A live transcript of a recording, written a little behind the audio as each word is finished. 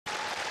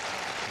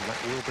and that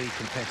will be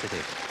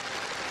competitive.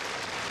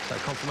 So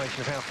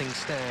confirmation of how things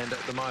stand at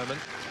the moment,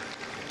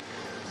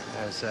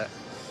 as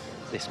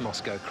this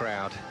Moscow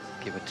crowd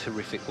give a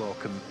terrific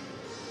welcome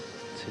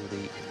to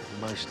the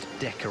most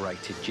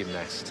decorated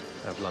gymnast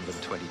of London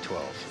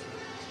 2012.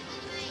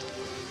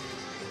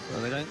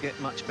 Well, they don't get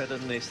much better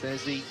than this.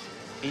 There's the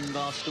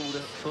in-bar Stalder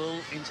full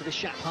into the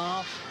Shap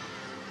half.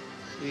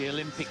 The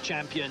Olympic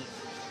champion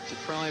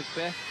deprived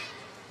Beth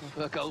of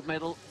her gold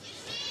medal.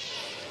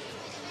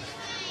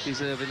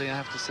 Deservedly, I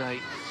have to say.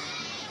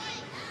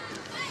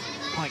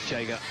 Pike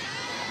Jager.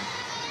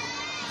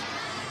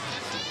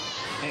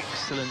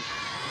 Excellent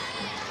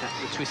at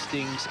the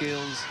twisting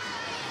skills.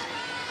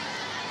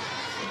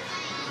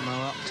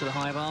 Mo up to the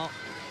high bar.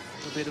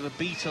 A bit of a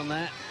beat on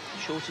that.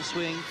 Shorter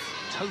swing.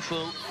 Toe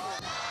full.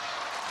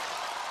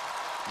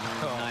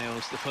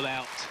 Nails the full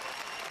out.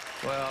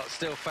 Well,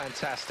 still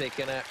fantastic,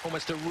 and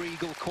almost a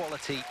regal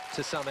quality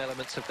to some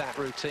elements of that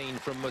routine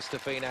from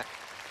Mustafina.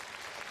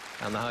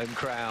 And the home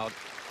crowd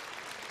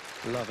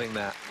loving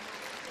that.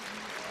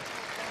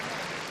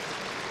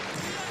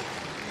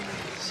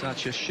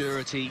 Such a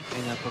surety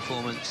in her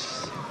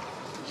performance.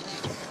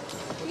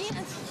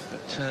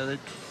 But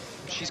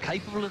she's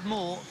capable of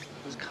more.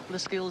 There's a couple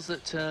of skills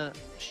that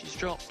she's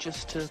dropped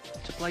just to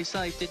play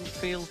safe. Didn't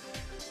feel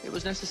it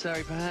was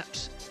necessary,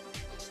 perhaps.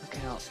 Look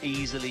how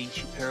easily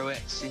she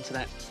pirouettes into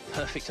that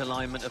perfect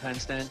alignment of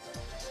handstand.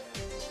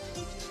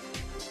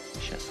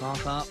 Shap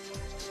half up.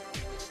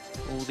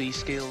 All these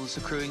skills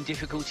accruing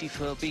difficulty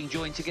for being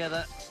joined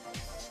together.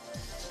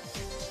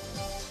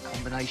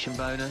 Combination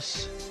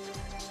bonus.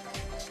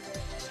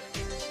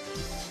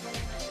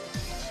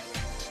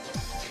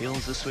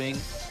 Kills the swing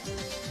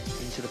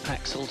into the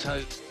pack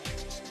salto.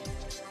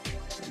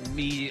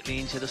 Immediately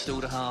into the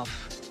Stalder half.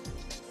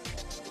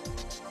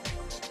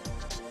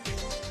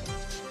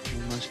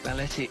 Almost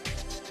balletic.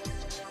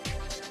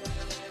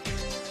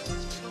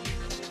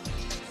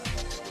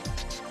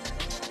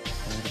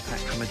 And the pack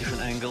from a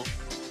different angle.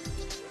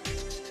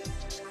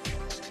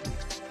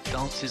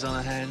 Dances on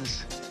her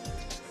hands.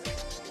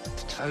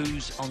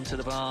 Toes onto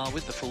the bar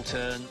with the full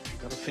turn.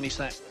 Got to finish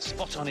that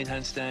spot on in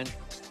handstand.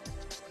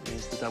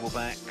 There's the double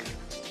back.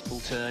 Full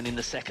turn in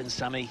the second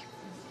summy.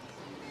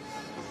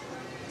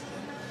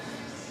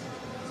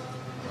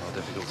 Well,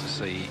 difficult to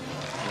see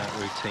that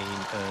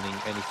routine earning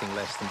anything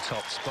less than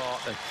top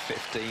spot at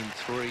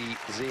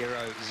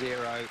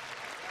 15.3.00.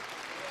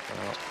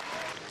 Well,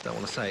 don't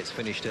want to say it's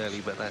finished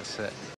early, but that's